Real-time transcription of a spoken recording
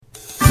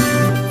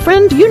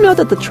Friend, do you know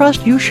that the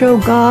trust you show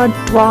God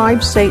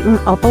drives Satan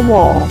up a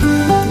wall?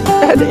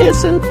 And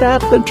isn't that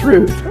the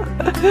truth?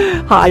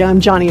 Hi, I'm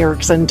Joni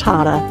Eareckson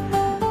Tada.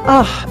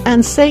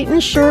 And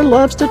Satan sure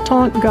loves to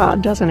taunt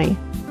God, doesn't he?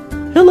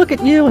 He'll look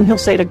at you and he'll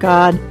say to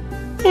God,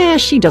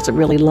 she doesn't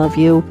really love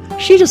you.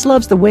 She just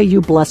loves the way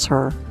you bless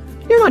her.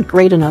 You're not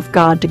great enough,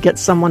 God, to get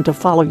someone to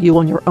follow you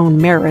on your own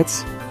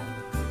merits.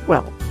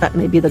 Well, that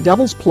may be the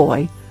devil's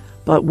ploy,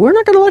 but we're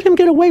not going to let him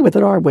get away with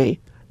it, are we?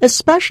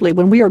 Especially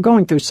when we are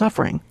going through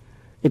suffering.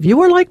 If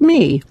you are like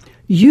me,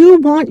 you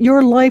want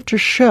your life to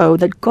show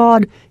that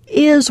God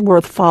is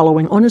worth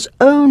following on his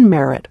own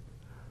merit.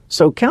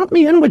 So count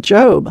me in with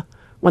Job.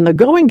 When the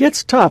going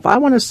gets tough, I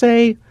want to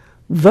say,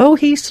 though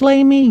he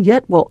slay me,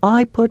 yet will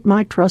I put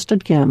my trust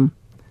in him.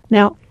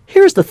 Now,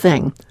 here's the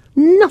thing.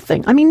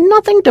 Nothing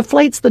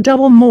deflates the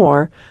devil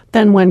more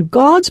than when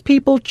God's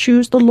people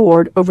choose the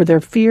Lord over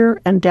their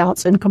fear and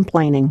doubts and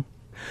complaining.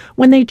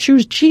 When they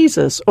choose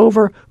Jesus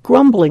over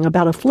grumbling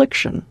about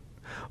affliction.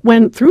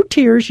 When through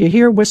tears you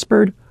hear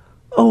whispered,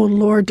 "Oh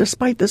Lord,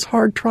 despite this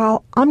hard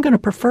trial, I'm going to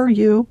prefer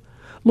you.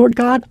 Lord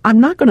God, I'm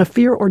not going to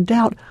fear or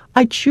doubt.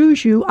 I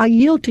choose you, I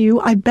yield to you,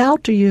 I bow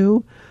to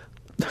you."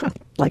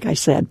 Like I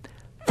said,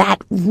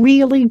 that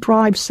really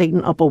drives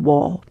Satan up a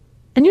wall.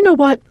 And you know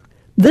what?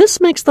 This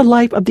makes the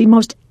life of the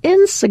most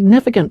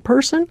insignificant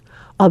person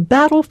a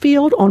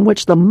battlefield on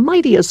which the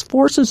mightiest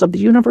forces of the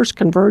universe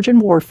converge in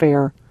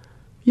warfare.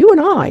 You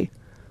and I,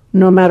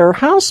 no matter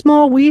how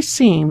small we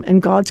seem in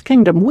God's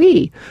kingdom,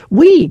 we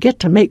get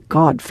to make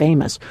God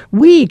famous.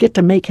 We get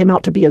to make him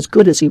out to be as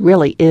good as he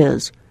really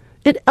is.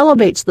 It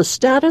elevates the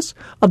status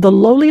of the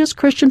lowliest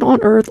Christian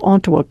on earth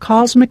onto a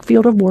cosmic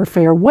field of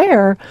warfare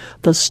where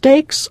the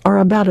stakes are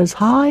about as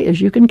high as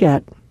you can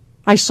get.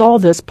 I saw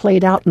this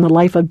played out in the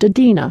life of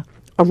Dedina,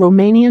 a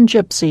Romanian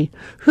gypsy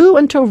who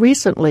until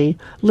recently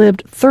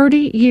lived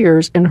 30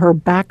 years in her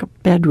back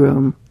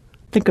bedroom.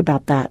 Think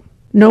about that.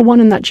 No one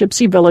in that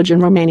gypsy village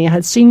in Romania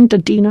had seen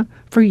Dedina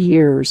for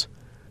years.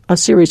 A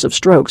series of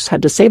strokes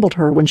had disabled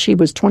her when she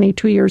was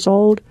 22 years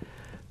old,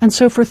 and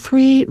so for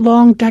 3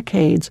 long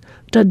decades,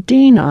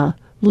 Dedina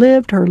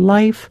lived her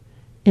life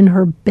in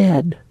her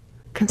bed.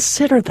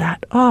 Consider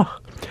that.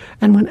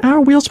 And when our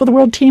Wheels for the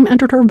World team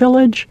entered her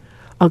village,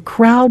 a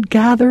crowd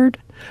gathered.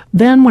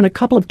 Then when a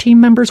couple of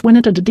team members went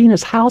into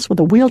Dedina's house with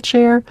a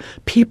wheelchair,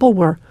 people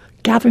were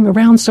gathering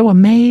around so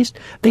amazed.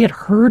 They had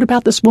heard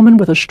about this woman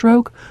with a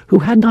stroke who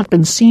had not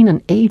been seen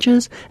in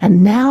ages,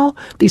 and now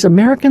these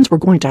Americans were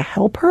going to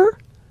help her?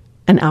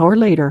 An hour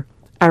later,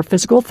 our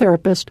physical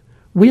therapist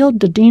wheeled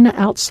Dedina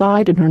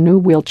outside in her new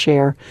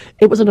wheelchair.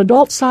 It was an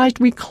adult-sized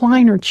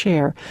recliner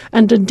chair,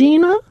 and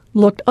Dedina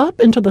looked up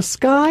into the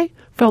sky,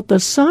 felt the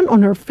sun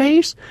on her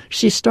face.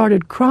 She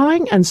started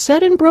crying and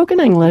said in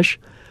broken English,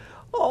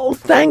 "Oh,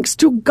 thanks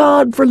to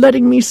God for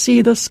letting me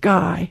see the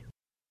sky."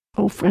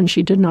 Oh, friend,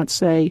 she did not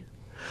say,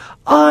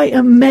 "I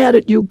am mad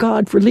at you,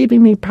 God, for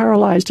leaving me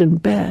paralyzed in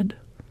bed."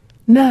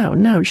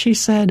 No, she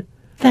said,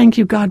 "Thank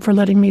you, God, for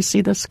letting me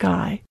see the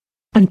sky."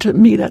 And to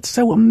me, that's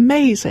so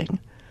amazing.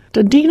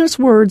 Dedina's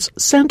words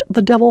sent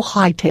the devil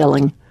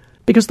hightailing,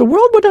 because the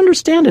world would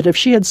understand it if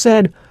she had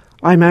said,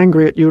 "I'm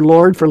angry at you,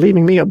 Lord, for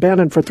leaving me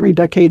abandoned for 3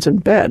 decades in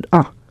bed."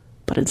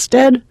 But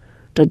instead,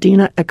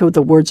 Dedina echoed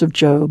the words of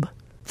Job,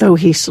 "Though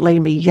he slay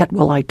me, yet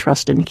will I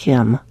trust in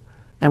him."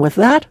 And with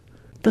that,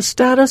 the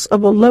status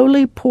of a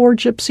lowly, poor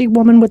gypsy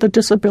woman with a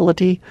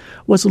disability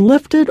was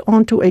lifted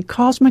onto a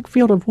cosmic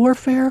field of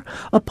warfare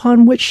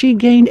upon which she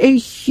gained a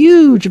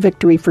huge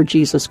victory for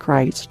Jesus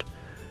Christ,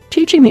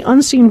 teaching the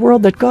unseen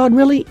world that God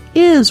really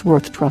is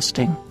worth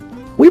trusting.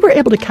 We were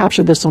able to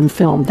capture this on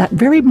film that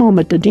very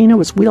moment Dedina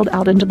was wheeled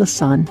out into the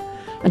sun,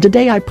 and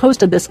today I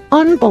posted this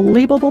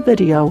unbelievable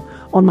video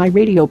on my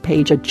radio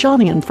page at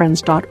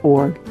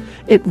johnnyandfriends.org.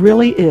 It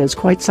really is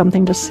quite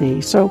something to see.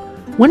 So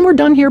when we're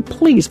done here,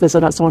 please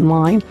visit us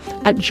online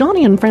at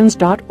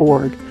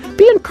johnnyandfriends.org.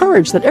 Be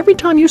encouraged that every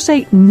time you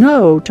say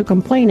no to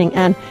complaining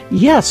and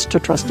yes to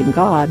trusting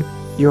God,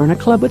 you're in a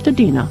club with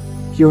Dedina.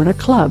 You're in a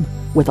club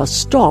with a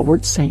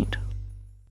stalwart saint.